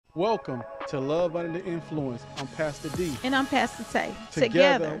Welcome to Love Under the Influence. I'm Pastor D. And I'm Pastor Taye.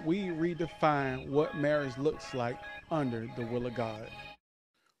 Together, we redefine what marriage looks like under the will of God.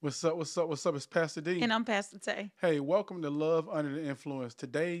 What's up? What's up? What's up? It's Pastor D. And I'm Pastor Taye. Hey, welcome to Love Under the Influence.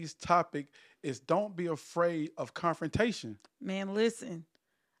 Today's topic is don't be afraid of confrontation. Man, listen,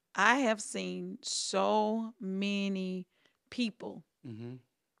 I have seen so many people Mm-hmm.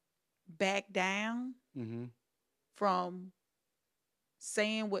 back down Mm-hmm. from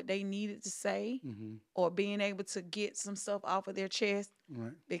saying what they needed to say Mm-hmm. or being able to get some stuff off of their chest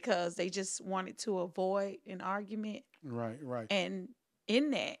Right. because they just wanted to avoid an argument. Right. Right. And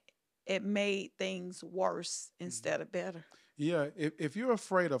in that, it made things worse instead of better. Yeah. If you're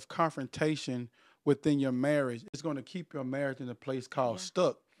afraid of confrontation within your marriage, it's going to keep your marriage in a place called Yeah.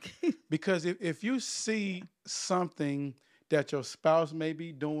 stuck. Because if you see something that your spouse may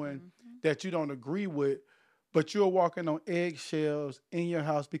be doing that you don't agree with, but you're walking on eggshells in your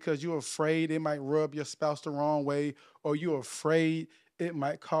house because you're afraid it might rub your spouse the wrong way, or you're afraid it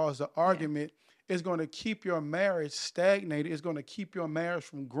might cause an argument, it's going to keep your marriage stagnated. It's going to keep your marriage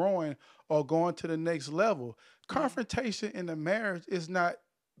from growing or going to the next level. Confrontation in the marriage is not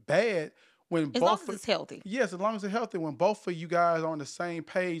bad when As long both as it's healthy. yes, as long as it's healthy, when both of you guys are on the same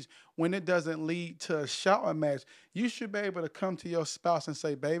page, when it doesn't lead to a shouting match, you should be able to come to your spouse and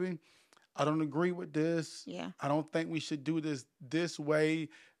say, baby, I don't agree with this. Yeah. I don't think we should do this way.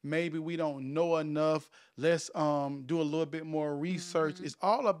 Maybe we don't know enough. Let's do a little bit more research. It's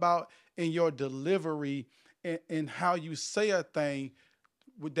all about in your delivery and how you say a thing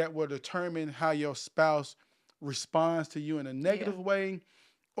that will determine how your spouse responds to you in a negative way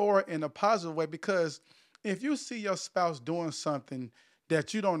or in a positive way. Because if you see your spouse doing something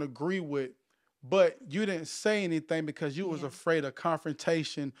that you don't agree with, but you didn't say anything because you was afraid of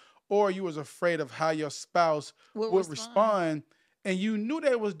confrontation or you was afraid of how your spouse would respond, and you knew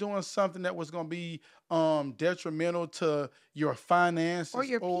they was doing something that was going to be detrimental to your finances Or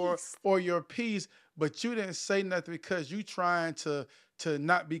your peace. or your peace, but you didn't say nothing because you trying to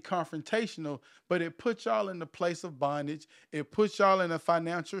not be confrontational, but it put y'all in the place of bondage. It put y'all in a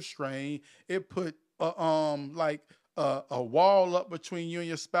financial strain. It put a wall up between you and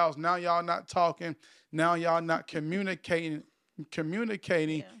your spouse. Now y'all not talking. Now y'all not communicating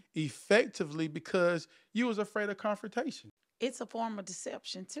effectively because you was afraid of confrontation. It's a form of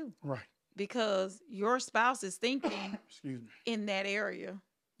deception too. Right. Because your spouse is thinking Excuse me. in that area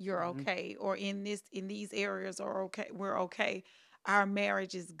you're okay, or in these areas are okay, we're okay, our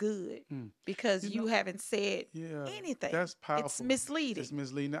marriage is good, because you haven't said anything. That's powerful. It's misleading. It's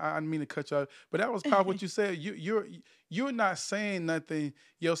misleading. I didn't mean to cut you off, but that was powerful what you said. You're not saying nothing.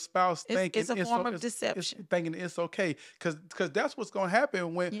 Your spouse thinking It's a form of deception. thinking it's okay, because that's what's gonna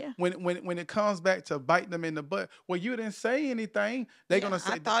happen when it comes back to bite them in the butt. Well, you didn't say anything. They're gonna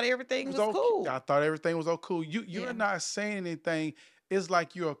say, I thought everything was okay. cool. I thought everything was cool. You're not saying anything. It's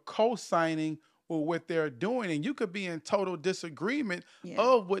like you're co-signing with what they're doing, and you could be in total disagreement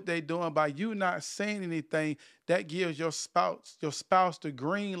of what they're doing. By you not saying anything, that gives your spouse the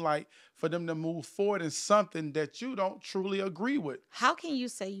green light for them to move forward in something that you don't truly agree with. How can you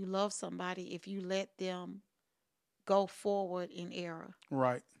say you love somebody if you let them go forward in error?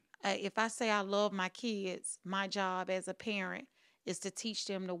 Right. If I say I love my kids, my job as a parent is to teach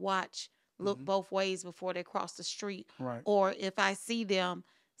them to look both ways before they cross the street. Right. Or if I see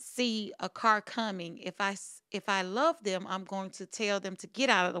a car coming, if I love them, I'm going to tell them to get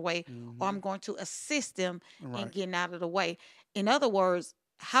out of the way, or I'm going to assist them in getting out of the way. In other words,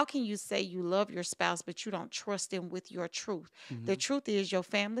 how can you say you love your spouse but you don't trust them with your truth? The truth is your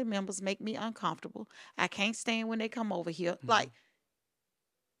family members make me uncomfortable. I can't stand when they come over here. Like,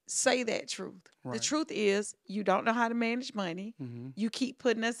 say that truth. Right. The truth is you don't know how to manage money. You keep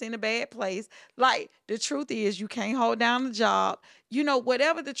putting us in a bad place. Like, the truth is you can't hold down the job.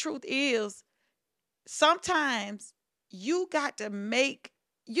 Whatever the truth is, sometimes you got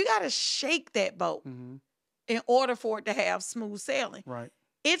to shake that boat in order for it to have smooth sailing. Right.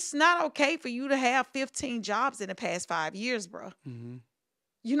 It's not okay for you to have 15 jobs in the past 5 years, bro.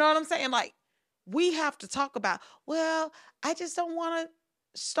 You know what I'm saying? Like, we have to talk about, well, I just don't want to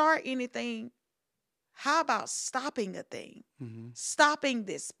start anything. How about stopping a thing? Stopping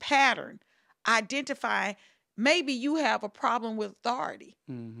this pattern, identifying maybe you have a problem with authority.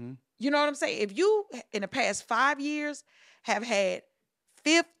 You know what I'm saying? If you in the past 5 years have had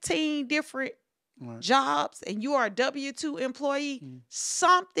 15 different jobs and you are a W-2 employee,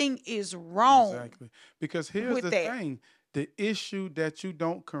 something is wrong. Exactly. Because here's the thing. The issue that you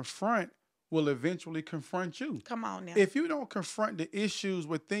don't confront will eventually confront you. Come on now. If you don't confront the issues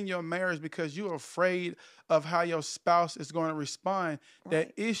within your marriage because you're afraid of how your spouse is going to respond, that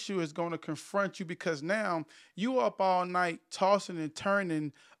Right. issue is going to confront you because now you up all night tossing and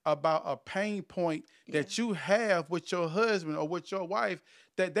turning about a pain point Yeah. that you have with your husband or with your wife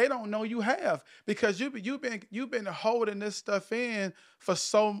that they don't know you have because you've been holding this stuff in for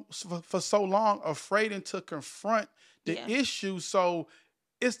so long, afraid to confront the Yeah. issue. So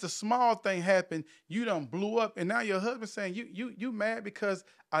it's the small thing happen. You done blew up, and now your husband saying you mad because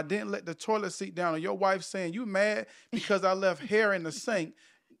I didn't let the toilet seat down, or your wife saying you mad because I left hair in the sink.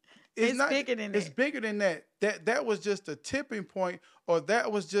 It's It's not. bigger than It's that. bigger than that. That was just a tipping point, or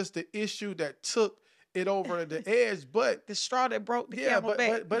that was just the issue that took it over the edge. But The straw that broke the yeah, camel but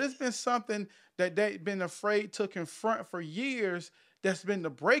back. but but it's been something that they've been afraid to confront for years. That's been the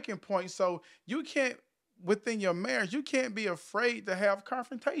breaking point. So you can't within your marriage, you can't be afraid to have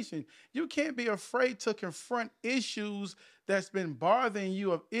confrontation. You can't be afraid to confront issues that's been bothering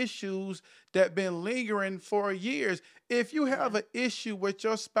you, of issues that been lingering for years. If you have Yeah. an issue with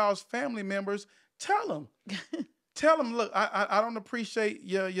your spouse, family members, tell them. Tell them, look, I don't appreciate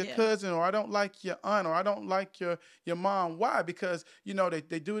your Yeah. cousin, or I don't like your aunt, or I don't like your mom. Why? Because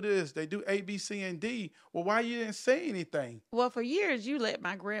they do this, they do A, B, C, and D. Well, why you didn't say anything? Well, for years you let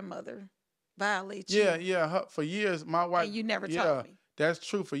my grandmother violate Yeah, you, yeah. For years, my wife. and you never told Yeah, me. that's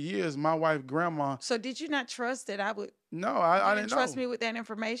true. For years, my wife, grandma. So did you not trust that I would? No, You I didn't didn't trust know. me with that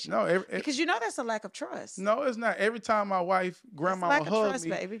information No, because that's a lack of trust. no, it's not. Every time my wife, That's a grandma, would lack of hug trust, me,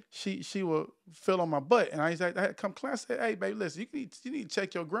 baby. she would feel on my butt, and I used to I come class. Say, hey, baby, listen, you need to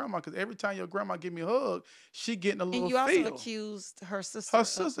check your grandma because every time your grandma give me a hug, she getting a And little you also feel. accused her Her sister of.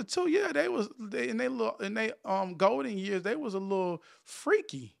 sister too. Yeah, in they golden years, they was a little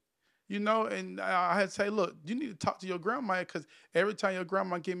freaky. And I had to say, look, you need to talk to your grandma because every time your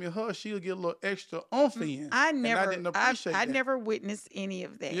grandma give me a hug, she'll get a little extra oomph in. I And I never, didn't appreciate I that. never witnessed any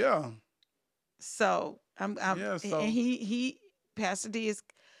of that. Yeah. So Yeah. and So Pastor D is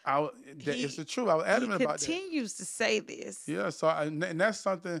it's the he truth. I was he adamant about that. continues to say this. Yeah. So and that's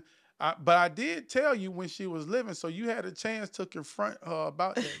something. But I did tell you when she was living, so you had a chance to confront her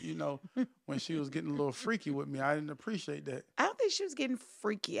about that. When she was getting a little freaky with me, I didn't appreciate that. I don't think she was getting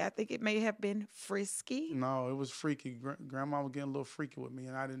freaky. I think it may have been frisky. No, it was freaky. Grandma was getting a little freaky with me,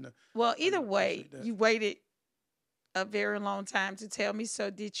 and Well, I either didn't way, appreciate that. you waited a very long time to tell me. So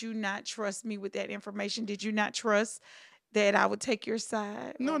did you not trust me with that information? Did you not trust that I would take your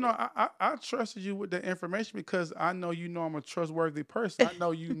side? No, Or no, what? I trusted you with the information because I know I'm a trustworthy person. I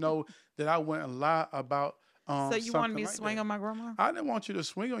know that I wouldn't lie about So you wanted something me to like swing that. on my grandma? I didn't want you to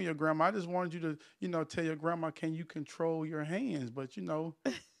swing on your grandma. I just wanted you to, tell your grandma, can you control your hands? But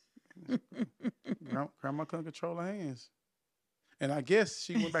grandma couldn't control her hands. And I guess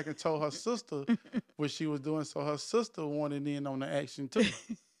she went back and told her sister what she was doing, so her sister wanted in on the action too.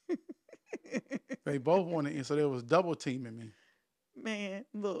 They both wanted in, so there was double teaming me. Man,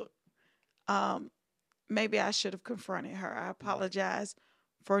 look. Um, maybe I should have confronted her. I apologize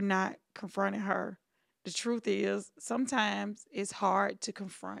for not confronting her. The truth is, sometimes it's hard to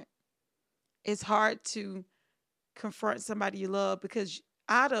confront. It's hard to confront somebody you love because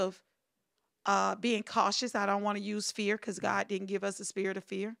out of being cautious, I don't want to use fear because God didn't give us a spirit of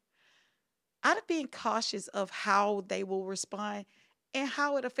fear. Out of being cautious of how they will respond and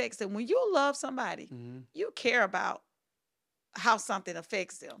how it affects them. When you love somebody, Hmm. you care about how something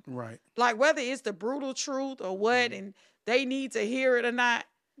affects them. Right, Like whether it's the brutal truth or what, hmm, and they need to hear it or not.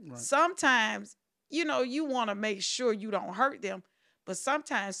 right. Sometimes, you want to make sure you don't hurt them, but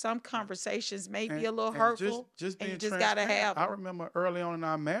sometimes some conversations may be and a little and just hurtful, just and you being just got to transparent. have I them. remember early on in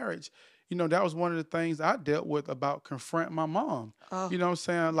our marriage, that was one of the things I dealt with about confronting my mom. Oh, You know what I'm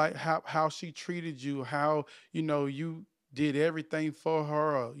saying? yeah, Like how she treated you, how you did everything for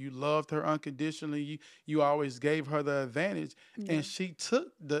her, or you loved her unconditionally. You always gave her the advantage, yeah, and she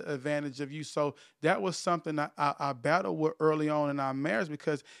took the advantage of you. So that was something I battled with early on in our marriage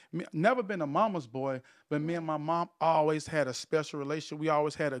because never been a mama's boy, but me and right, my mom always had a special relationship. We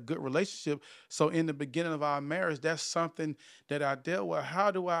always had a good relationship. So in the beginning of our marriage, that's something that I dealt with.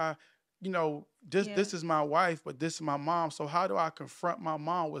 How do I, this yeah, this is my wife, but this is my mom. So how do I confront my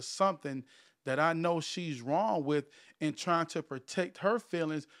mom with something that I know she's wrong with and trying to protect her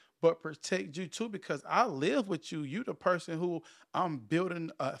feelings, but protect you too? Because I live with you. You the person who I'm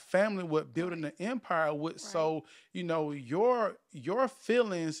building a family with, building right, an empire with. right, So, your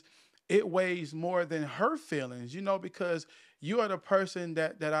feelings, it weighs more than her feelings, because You are the person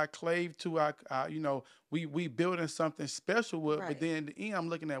that I clave to. You know, we building something special with. But Right. then in the end, I'm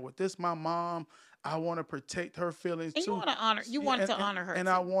looking at, well, this my mom. I want to protect her feelings And you too. want to honor, you Yeah, wanted to honor her and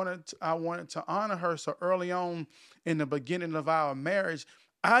too. I wanted to honor her. So early on in the beginning of our marriage,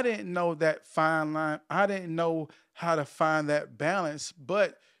 I didn't know that fine line. I didn't know how to find that balance.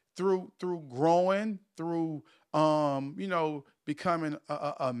 But through growing, through you know, becoming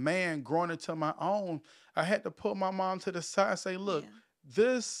a man, growing into my own, I had to put my mom to the side and say, look, Yeah.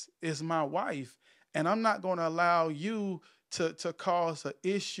 this is my wife, and I'm not going to allow you to cause an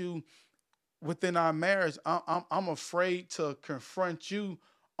issue within our marriage. I'm afraid to confront you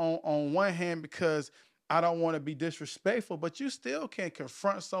on one hand because I don't want to be disrespectful, but you still can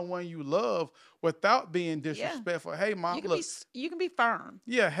confront someone you love without being Yeah. disrespectful. Hey, mom, look, You can be firm.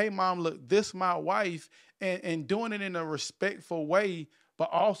 yeah, hey, mom, look, this my wife, and doing it in a respectful way,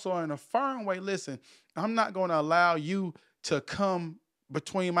 but also in a firm way. Listen, I'm not going to allow you to come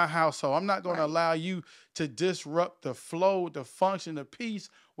between my household. I'm not going to Right. allow you to disrupt the flow, the function, the peace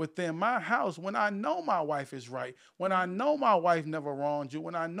within my house when I know my wife is right, when I know my wife never wronged you,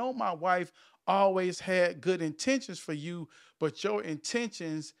 when I know my wife always had good intentions for you, but your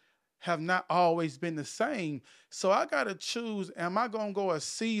intentions have not always been the same. So I got to choose, am I going to go a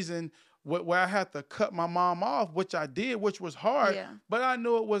season where I have to cut my mom off, which I did, which was hard, Yeah. but I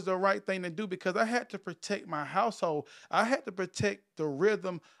knew it was the right thing to do because I had to protect my household. I had to protect the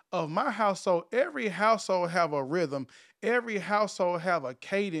rhythm of my household. Every household have a rhythm. Every household have a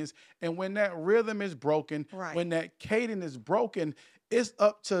cadence. And when that rhythm is broken, Right. when that cadence is broken, it's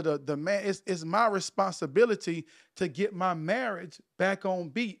up to the man. It's my responsibility to get my marriage back on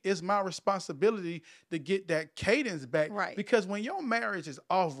beat. It's my responsibility to get that cadence back. Right. Because when your marriage is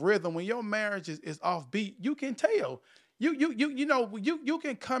off rhythm, when your marriage is off beat, you can tell. You know, you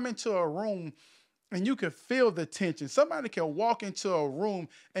can come into a room and you can feel the tension. Somebody can walk into a room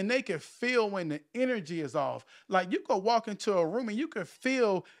and they can feel when the energy is off. Like you could walk into a room and you can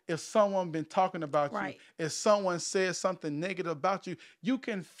feel if someone been talking about you, Right. if someone said something negative about you, you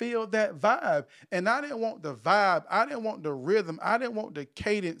can feel that vibe. And I didn't want the vibe, I didn't want the rhythm, I didn't want the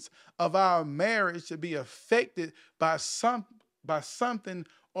cadence of our marriage to be affected by something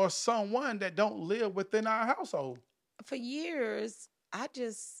or someone that don't live within our household. For years, I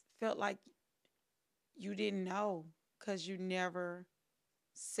just felt like you didn't know because you never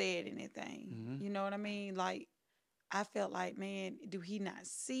said anything. Mm-hmm. You know what I mean? Like, I felt like, man, do he not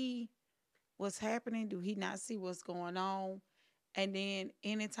see what's happening? Do he not see what's going on? And then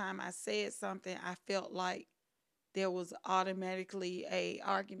anytime I said something, I felt like there was automatically a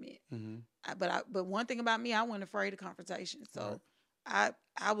argument. Mm-hmm. But one thing about me, I wasn't afraid of confrontation. Right. So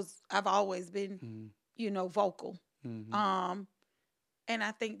I've always been, Mm-hmm. vocal. Mm-hmm. Um, and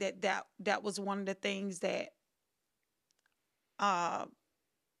I think that was one of the things that uh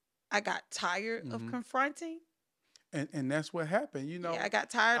I got tired of Mm-hmm. confronting. And that's what happened. You Yeah, know, I got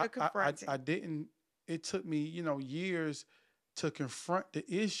tired of I confronting. didn't. It took me, you know, years to confront the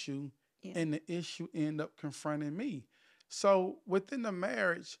issue, Yeah. and the issue ended up confronting me. So within the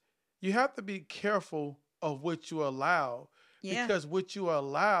marriage, you have to be careful of what you allow, Yeah. because what you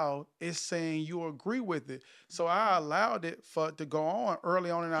allow is saying you agree with it. So I allowed it for to go on early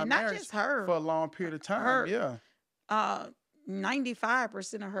on in our And not marriage just her. for a long period of time. Her Yeah. uh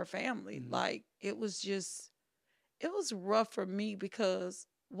 95% of her family. Mm-hmm. Like it was rough for me because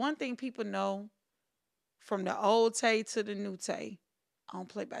one thing people know from the old Tay to the new Tay, I don't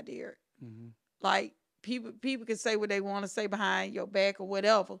play by Derek. Mm-hmm. Like people can say what they want to say behind your back or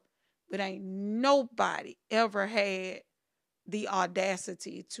whatever, but ain't nobody ever had the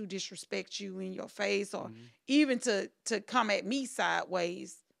audacity to disrespect you in your face or Mm-hmm. even to come at me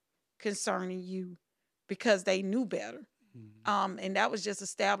sideways concerning you because they knew better. Mm-hmm. And that was just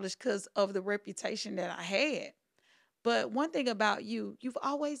established because of the reputation that I had. But one thing about you, you've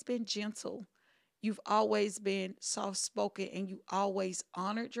always been gentle. You've always been soft spoken and you always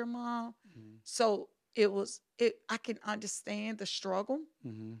honored your mom. Mm-hmm. So I can understand the struggle,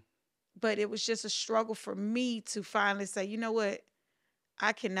 Mm-hmm. but it was just a struggle for me to finally say, you know what?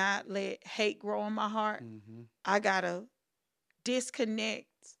 I cannot let hate grow in my heart. Mm-hmm. I gotta disconnect.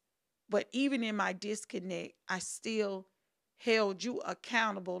 But even in my disconnect, I still held you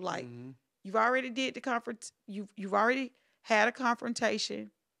accountable. Like Mm-hmm. you've already did the you've already had a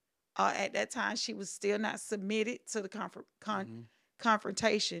confrontation. At that time, she was still not submitted to the Mm-hmm.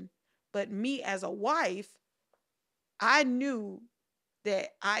 confrontation. But me as a wife, I knew that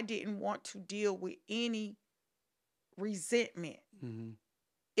I didn't want to deal with any resentment Mm-hmm.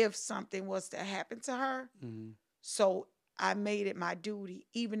 if something was to happen to her. Mm-hmm. So I made it my duty,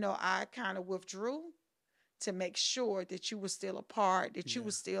 even though I kind of withdrew, to make sure that you were still a part, that you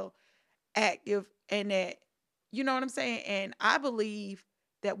were still active, and that, you know what I'm saying? And I believe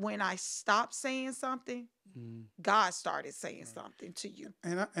that when I stopped saying something, God started saying something to you.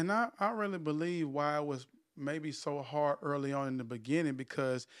 And I really believe why it was maybe so hard early on in the beginning,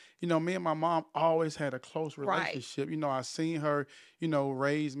 because me and my mom always had a close Right. relationship. I seen her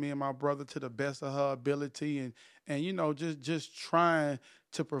raise me and my brother to the best of her ability, and just trying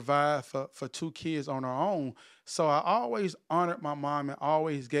to provide for two kids on her own. So I always honored my mom and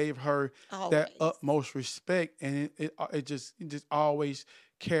always gave her that Always. utmost respect, and it just always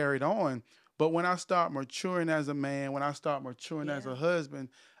carried on. But when I start maturing as a man, when I start maturing as a Yeah. husband,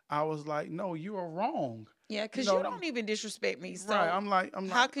 I was like, no, you are wrong. Yeah, You because you know, don't even disrespect me. right? So I'm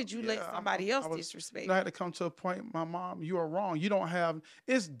how like, could you let yeah. somebody else I was, disrespect I had me? to come to a point. My mom, you are wrong. You don't have.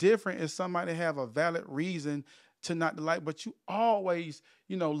 It's different if somebody have a valid reason to not like, but you always,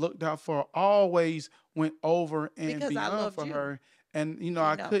 looked out for her, always went over and Because I beyond loved for you. her. And You know.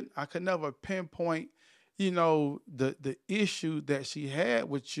 I could never pinpoint, the issue that she had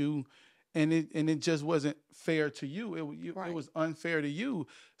with you, and it just wasn't fair to you. It Right. was unfair to you.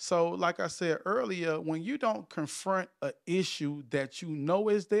 So, like I said earlier, when you don't confront an issue that you know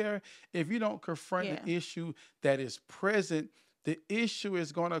is there, if you don't confront an Yeah. issue that is present, the issue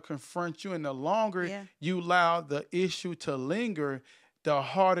is going to confront you. And the longer Yeah. you allow the issue to linger, the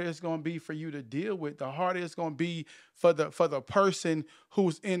harder it's going to be for you to deal with. The harder it's going to be for the person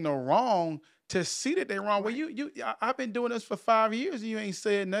who's in the wrong to see that they're wrong. Well, Right. I've been doing this for 5 years and you ain't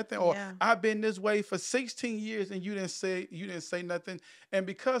said nothing, or Yeah. I've been this way for 16 years and you didn't say nothing. And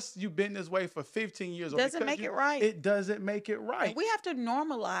because you've been this way for 15 years, or Doesn't because make it right. it doesn't make it And right. we have to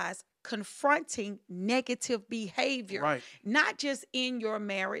normalize confronting negative behavior, Right. not just in your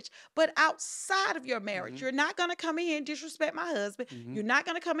marriage, but outside of your marriage. Mm-hmm. You're not going to come in here and disrespect my husband. Mm-hmm. You're not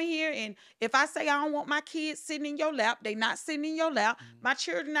going to come in here and if I say I don't want my kids sitting in your lap, they not sitting in your lap. My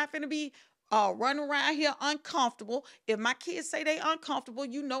children not going to be running around here uncomfortable. If my kids say they uncomfortable,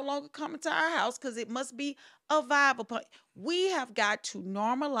 you no longer come into our house because it must be a viable point. We have got to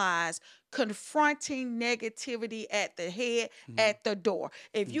normalize confronting negativity at the head, at the door.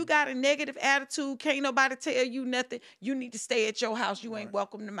 If you got a negative attitude, can't nobody tell you nothing. You need to stay at your house. You ain't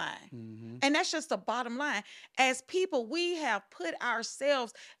welcome to mine. Mm-hmm. And that's just the bottom line. As people, we have put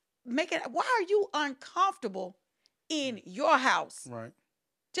ourselves, why are you uncomfortable in your house? Right.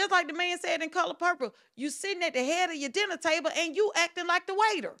 Just like the man said in Color Purple, you sitting at the head of your dinner table and you acting like the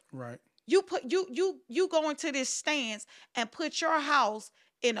waiter. Right. You go into this stance and put your house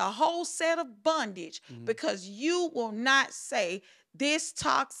in a whole set of bondage because you will not say this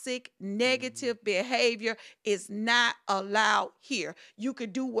toxic negative behavior is not allowed here. You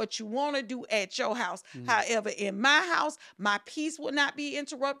can do what you want to do at your house. However, in my house, my peace will not be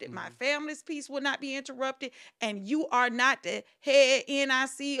interrupted. My family's peace will not be interrupted. And you are not the head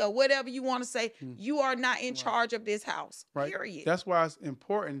NIC or whatever you want to say. You are not in charge of this house. Right. Period. That's why it's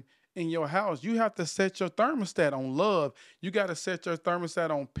important in your house. You have to set your thermostat on love. You got to set your thermostat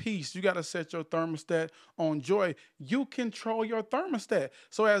on peace. You got to set your thermostat on joy. You control your thermostat.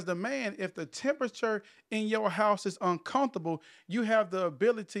 So as the man, if the temperature in your house is uncomfortable, you have the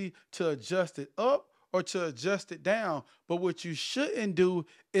ability to adjust it up or to adjust it down. But what you shouldn't do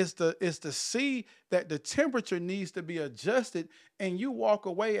is to see that the temperature needs to be adjusted and you walk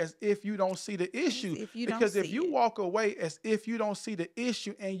away as if you don't see the issue. If you don't Because if see you it. walk away as if you don't see the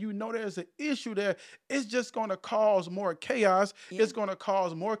issue and you know there's an issue there, it's just going to cause more chaos. Yeah. It's going to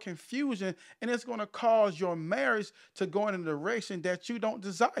cause more confusion, and it's going to cause your marriage to go in a direction that you don't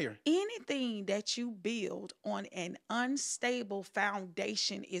desire. Anything that you build on an unstable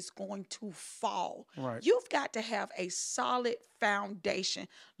foundation is going to fall. Right. You've got to have a solid foundation.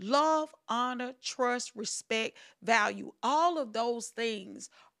 Love, honor, trust, respect, value. All of those things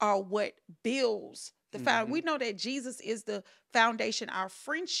are what builds the foundation. We know that Jesus is the foundation. Our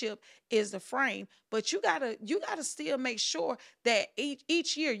friendship is the frame, but you gotta still make sure that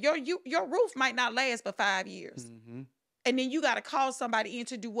each year your roof might not last but 5 years. Mm-hmm. And then you got to call somebody in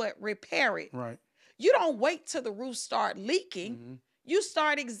to do what? Repair it. Right. You don't wait till the roof start leaking. Mm-hmm. You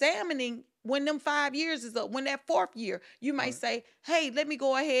start examining when them 5 years is up. When that 4th year, you might Right. say, hey, let me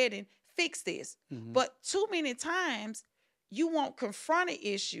go ahead and fix this. Mm-hmm. But too many times you won't confront an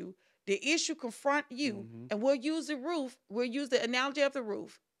issue. The issue confront you. And we'll use the analogy of the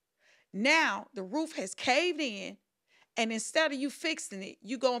roof. Now the roof has caved in, and instead of you fixing it,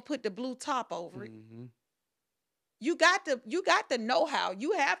 you go and put the blue top over it. Mm-hmm. You got the know-how.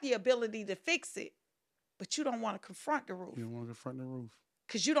 You have the ability to fix it, but you don't want to confront the roof You don't want to confront the roof.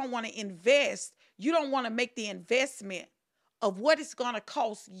 because you don't want to invest. You don't want to make the investment of what it's going to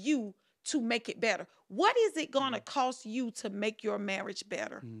cost you to make it better? What is it going to cost you to make your marriage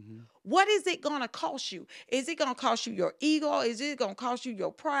better? Mm-hmm. What is it going to cost you? Is it going to cost you your ego? Is it going to cost you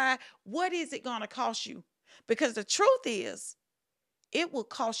your pride? What is it going to cost you? Because the truth is, it will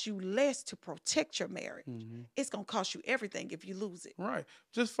cost you less to protect your marriage. Mm-hmm. It's going to cost you everything if you lose it. Right.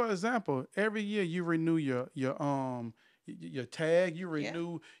 Just for example, every year you renew your tag, you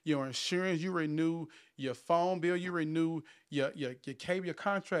renew your insurance, you renew your phone bill, you renew your cable, your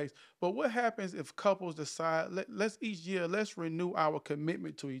contracts. But what happens if couples decide let's each year let's renew our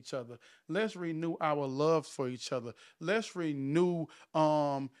commitment to each other, let's renew our love for each other, let's renew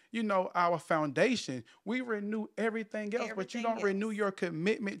our foundation. We renew everything else, but you Everything don't renew else. your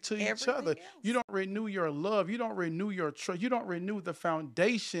commitment to each other. Everything else. You don't renew your love. You don't renew your trust. You don't renew the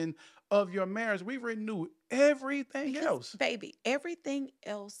foundation of your marriage. We renew everything Because, else. baby, everything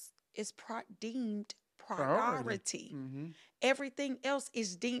else is deemed priority. Mm-hmm. Everything else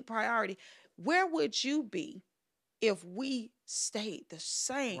is deemed priority. Where would you be if we stayed the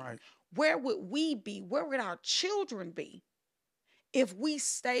same? Right. Where would we be? Where would our children be if we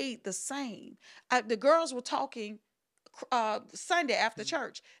stayed the same? The girls were talking Sunday after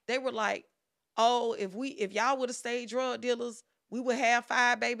church. They were like, "Oh, if y'all would have stayed drug dealers, we would have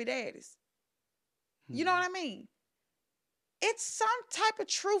 5 baby daddies." Mm-hmm. You know what I mean? It's some type of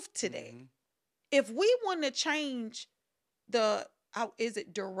truth to that. Mm-hmm. If we want to change the, is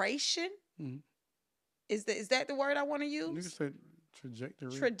it duration? Mm-hmm. Is that the word I want to You can use? say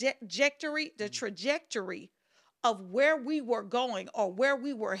trajectory. Trajectory, the trajectory of where we were going or where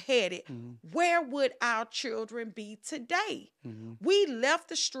we were headed. Mm-hmm. Where would our children be today? Mm-hmm. We left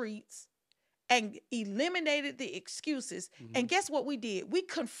the streets and eliminated the excuses. Mm-hmm. And guess what we did? We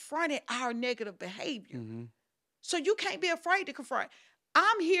confronted our negative behavior. Mm-hmm. So you can't be afraid to confront.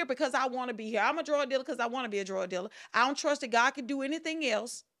 I'm here because I want to be here. I'm a drug dealer because I want to be a drug dealer. I don't trust that God can do anything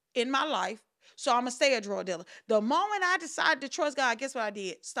else in my life. So I'm going to stay a drug dealer. The moment I decided to trust God, guess what I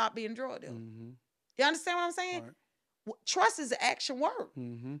did? Stop being a drug dealer. Mm-hmm. You understand what I'm saying? Right. Trust is an action word.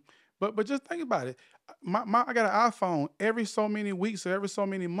 Mm-hmm. But just think about it. I got an iPhone. Every so many weeks or every so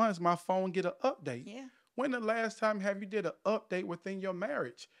many months, my phone get an update. Yeah. When the last time have you did an update within your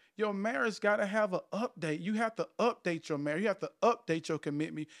marriage? Your marriage got to have an update. You have to update your marriage. You have to update your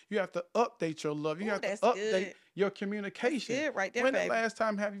commitment. You have to update your love. You have to that's update good. your communication. That's good right there, When baby. the last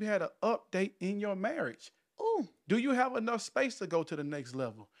time have you had an update in your marriage? Ooh. Do you have enough space to go to the next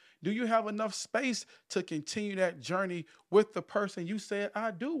level? Do you have enough space to continue that journey with the person you said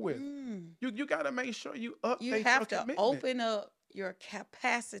I do with? You got to make sure you update You have your to commitment. open up your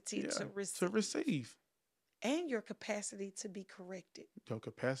capacity to to receive. And your capacity to be corrected. Your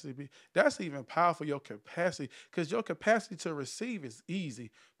capacity that's even powerful, your capacity, because your capacity to receive is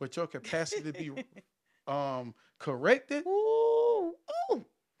easy, but your capacity to be corrected, Ooh.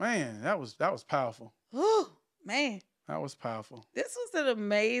 man, that was powerful. Ooh, man. That was powerful. This was an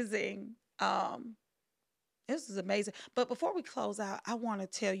amazing, this is amazing. But before we close out, I want to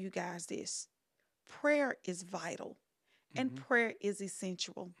tell you guys this. Prayer is vital and prayer is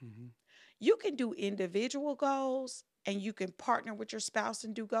essential. Mm-hmm. You can do individual goals and you can partner with your spouse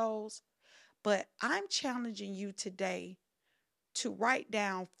and do goals. But I'm challenging you today to write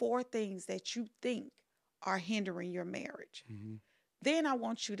down 4 things that you think are hindering your marriage. Mm-hmm. Then I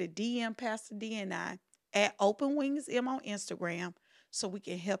want you to DM Pastor D and I at Open Wings M on Instagram so we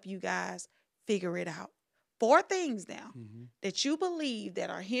can help you guys figure it out. 4 things now that you believe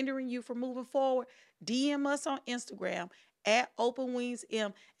that are hindering you from moving forward. DM us on Instagram at Open Wings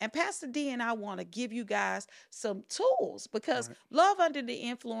M. And Pastor D and I want to give you guys some tools because Love Under the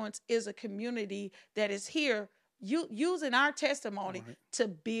Influence is a community that is here using our testimony to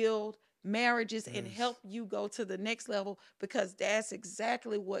build marriages and help you go to the next level because that's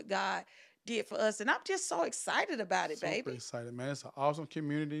exactly what God did for us. And I'm just so excited about it, baby. Super excited, man. It's an awesome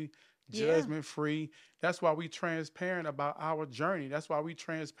community. Judgment free. That's why we transparent about our journey. That's why we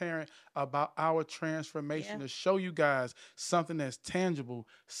transparent about our transformation to show you guys something that's tangible,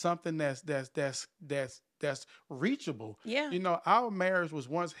 something that's reachable. Yeah. You know, our marriage was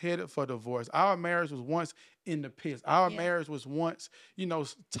once headed for divorce. Our marriage was once in the pits. Our marriage was once,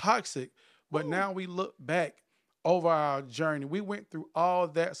 toxic. But now we look back over our journey. We went through all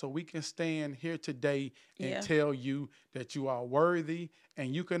that so we can stand here today and tell you that you are worthy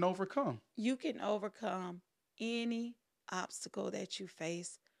and you can overcome. You can overcome any obstacle that you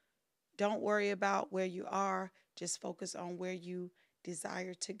face. Don't worry about where you are. Just focus on where you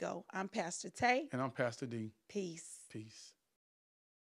desire to go. I'm Pastor Taye. And I'm Pastor D. Peace. Peace.